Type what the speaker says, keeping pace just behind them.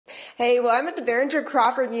Hey, well, I'm at the Behringer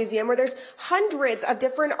Crawford Museum where there's hundreds of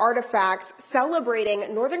different artifacts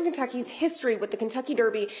celebrating Northern Kentucky's history with the Kentucky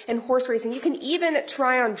Derby and horse racing. You can even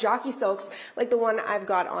try on jockey silks like the one I've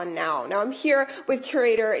got on now. Now, I'm here with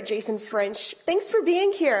curator Jason French. Thanks for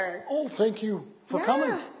being here. Oh, thank you for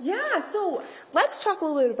coming. Yeah, so let's talk a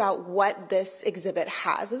little bit about what this exhibit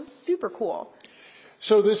has. This is super cool.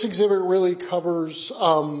 So this exhibit really covers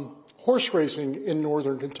horse racing in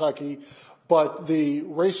Northern Kentucky, but the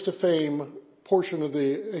Race to Fame portion of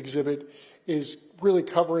the exhibit is really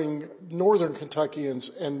covering Northern Kentuckians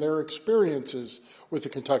and their experiences with the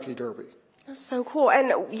Kentucky Derby. That's so cool.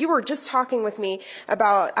 And you were just talking with me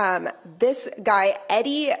about this guy,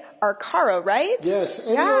 Eddie Arcaro, right? Yes,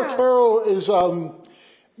 Eddie Arcaro is,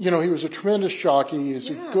 he was a tremendous jockey. He's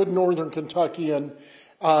a good Northern Kentuckian.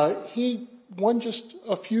 He won just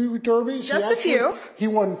a few derbies. Just a few. He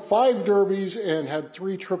won 5 derbies and had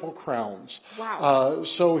 3 Triple Crowns. Wow.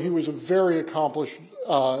 So he was a very accomplished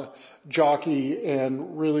jockey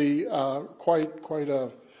and really quite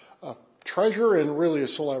a treasure and really a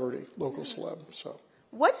celebrity, local celeb. So.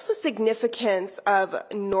 What is the significance of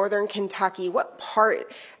Northern Kentucky? What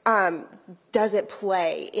part does it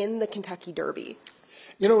play in the Kentucky Derby?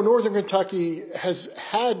 You know, Northern Kentucky has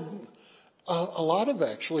had a lot of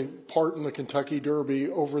actually part in the Kentucky Derby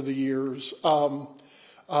over the years.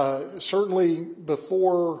 Certainly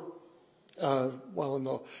before, in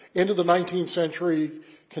the end of the 19th century,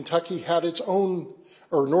 Kentucky had its own,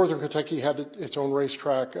 or Northern Kentucky had its own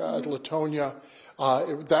racetrack at Latonia.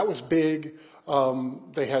 That was big.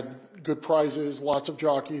 They had good prizes, lots of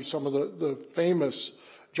jockeys. Some of the famous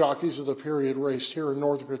jockeys of the period raced here in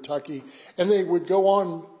Northern Kentucky, and they would go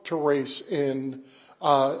on to race in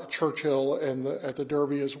Churchill and at the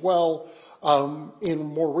Derby as well. In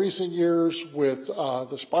more recent years with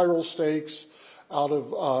the Spiral Stakes out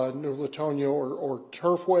of New Latonia or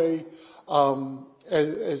Turfway,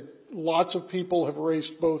 lots of people have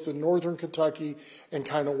raced both in Northern Kentucky and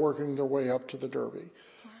kind of working their way up to the Derby.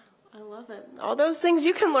 I love it. All those things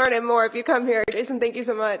you can learn and more if you come here. Jason, thank you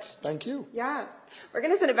so much. Thank you. Yeah. We're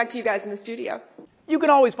going to send it back to you guys in the studio. You can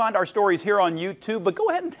always find our stories here on YouTube, but go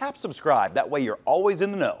ahead and tap subscribe. That way you're always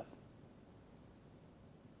in the know.